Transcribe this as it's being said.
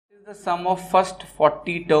The some of first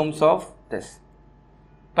 40 terms of this.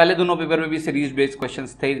 पहले दोनों paper में भी सीरीज बेस्ड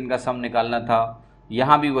क्वेश्चंस थे जिनका सम निकालना था,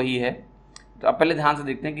 यहाँ भी वही है। तो अब पहले ध्यान से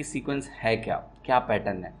देखते हैं कि सीक्वेंस है क्या, क्या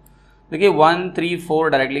पैटर्न है। देखिए 1, 3, 4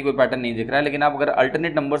 डायरेक्टली कोई पैटर्न नहीं दिख रहा है, लेकिन आप अगर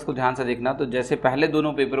अल्टरनेट नंबर्स को ध्यान से देखना तो जैसे पहले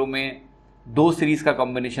दोनों पेपरों में 2 सीरीज का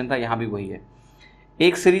कॉम्बिनेशन था, यहाँ भी वही है।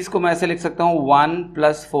 एक सीरीज को मैं ऐसे लिख सकता हूँ 1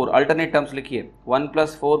 + 4, अल्टरनेट टर्म्स लिखिए 1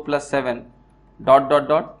 + 4 +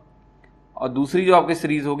 7 ... और दूसरी जो आपकी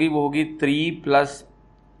सीरीज होगी वो होगी 3 +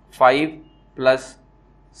 5 +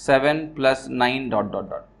 7 +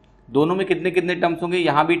 9 ... दोनों में कितने कितने टर्म्स होंगे,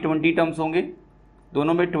 यहाँ भी 20 टर्म्स होंगे,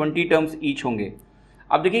 दोनों में 20 टर्म्स ईच होंगे।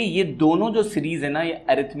 अब देखिए ये दोनों जो सीरीज है ना, ये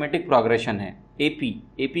अरिथमेटिक प्रोग्रेशन है।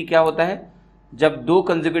 एपी क्या होता है, जब 2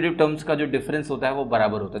 कंसेक्यूटिव टर्म्स का जो डिफरेंस होता है वो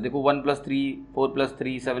बराबर होता है। देखो 1 + 3, 4 +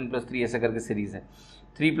 3, 7 + 3 ऐसे करके सीरीज है,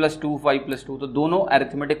 3 + 2, 5 + 2, तो दोनों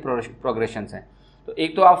अरिथमेटिक प्रोग्रेशन हैं। तो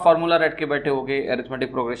एक तो आप फार्मूला रट के बैठे होगे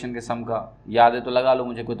अरिथमेटिक प्रोग्रेशन के सम का, याद है तो लगा लो,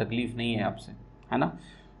 मुझे कोई तकलीफ नहीं है आपसे, है ना।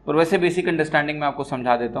 और वैसे बेसिक अंडरस्टैंडिंग में आपको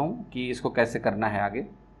समझा देता हूँ कि इसको कैसे करना है आगे।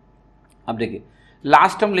 अब देखिए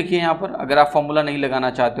लास्ट टर्म लिखिए यहाँ पर, अगर आप फॉर्मूला नहीं लगाना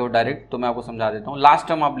चाहते हो डायरेक्ट तो मैं आपको समझा देता हूँ। लास्ट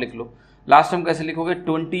टर्म आप लिख लो। लास्ट टर्म कैसे लिखोगे,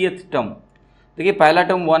 20th टर्म। देखिए पहला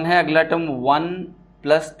टर्म 1 है, अगला टर्म 1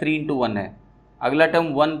 + 3 × 1 है, अगला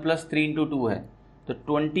टर्म 1 + 3 × 2 है। तो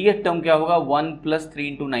 20th टर्म क्या होगा, 1 +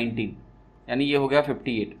 3 × 19, यानी ये हो गया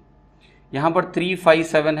 58। यहाँ पर 3, 5,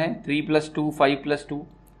 7 है, 3 + 2, 5 + 2।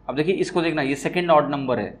 अब देखिए इसको देखना, ये सेकंड ऑड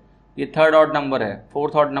नंबर है, ये थर्ड ऑड नंबर है,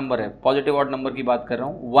 फोर्थ ऑड नंबर है, पॉजिटिव ऑड नंबर की बात कर रहा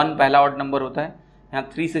हूँ। 1 पहला ऑड नंबर होता है, यहाँ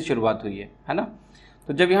 3 से शुरुआत हुई है ना।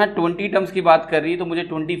 तो जब यहाँ 20 टर्म्स की बात कर रही है तो मुझे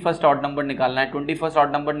 21st ऑड नंबर निकालना है। 21st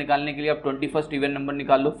ऑड नंबर निकालने के लिए आप 21st इवन नंबर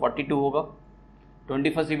निकाल लो, 42 होगा।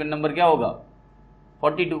 21st इवन नंबर क्या होगा,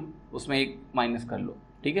 42, उसमें 1 माइनस कर लो,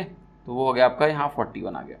 ठीक है। तो वो हो गया आपका यहाँ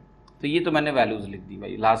 41 आ गया। तो ये तो मैंने वैल्यूज लिख दी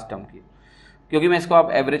भाई लास्ट टर्म की, क्योंकि मैं इसको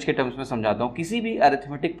आप एवरेज के टर्म्स में समझाता हूँ। किसी भी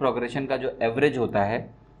अरिथमेटिक प्रोग्रेशन का जो एवरेज होता है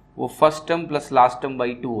वो फर्स्ट टर्म + लास्ट टर्म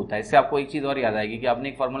 / 2 होता है। इससे आपको एक चीज़ और याद आएगी कि आपने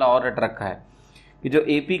एक फार्मूला और रट रखा है कि जो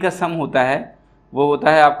एपी का सम होता है वो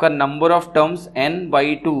होता है आपका number of terms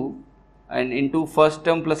n/2 and into first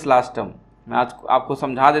term + last term. मैं आज आपको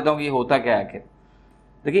समझा देता हूँ कि ये होता क्या है आखिर।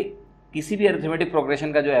 देखिए किसी भी अरिथमेटिक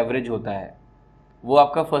प्रोग्रेशन का जो एवरेज होता है वो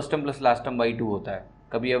आपका फर्स्ट टर्म + लास्ट टर्म / 2 होता है।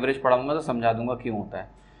 कभी एवरेज पढ़ाऊंगा तो समझा दूंगा क्यों होता है।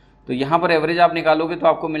 तो यहाँ पर एवरेज आप निकालोगे तो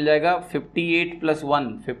आपको मिल जाएगा 58 + 1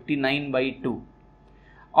 59/2।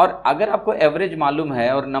 और अगर आपको एवरेज मालूम है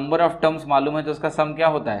और नंबर ऑफ टर्म्स मालूम है तो उसका सम क्या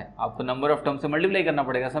होता है, आपको नंबर ऑफ टर्म्स से मल्टीप्लाई करना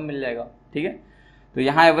पड़ेगा, सम मिल जाएगा, ठीक है। तो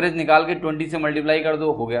यहाँ एवरेज निकाल के 20 से मल्टीप्लाई कर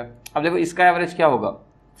दो, हो गया। अब देखो इसका एवरेज क्या होगा,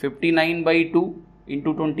 59/2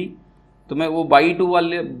 × 20। तो मैं वो /2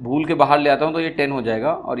 वाले भूल के बाहर ले आता हूँ तो ये 10 हो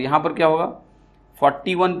जाएगा। और यहाँ पर क्या होगा,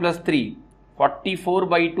 41 + 3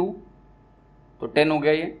 44/2, तो 10 हो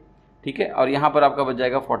गया ये, ठीक है। और यहाँ पर आपका बच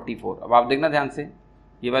जाएगा 44। अब आप देखना ध्यान से,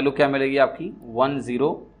 ये वैल्यू क्या मिलेगी आपकी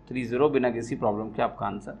 1030, बिना किसी प्रॉब्लम के आपका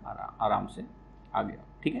आंसर आराम से आ गया,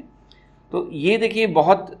 ठीक है। तो ये देखिए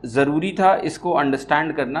बहुत ज़रूरी था इसको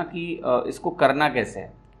अंडरस्टैंड करना कि इसको करना कैसे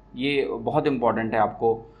है, ये बहुत इंपॉर्टेंट है।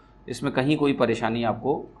 आपको इसमें कहीं कोई परेशानी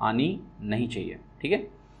आपको आनी नहीं चाहिए, ठीक है।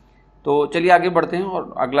 तो चलिए आगे बढ़ते हैं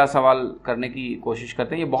और अगला सवाल करने की कोशिश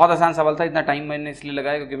करते हैं। ये बहुत आसान सवाल था, इतना टाइम मैंने इसलिए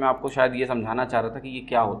लगाया क्योंकि मैं आपको शायद ये समझाना चाह रहा था कि ये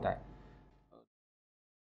क्या होता है।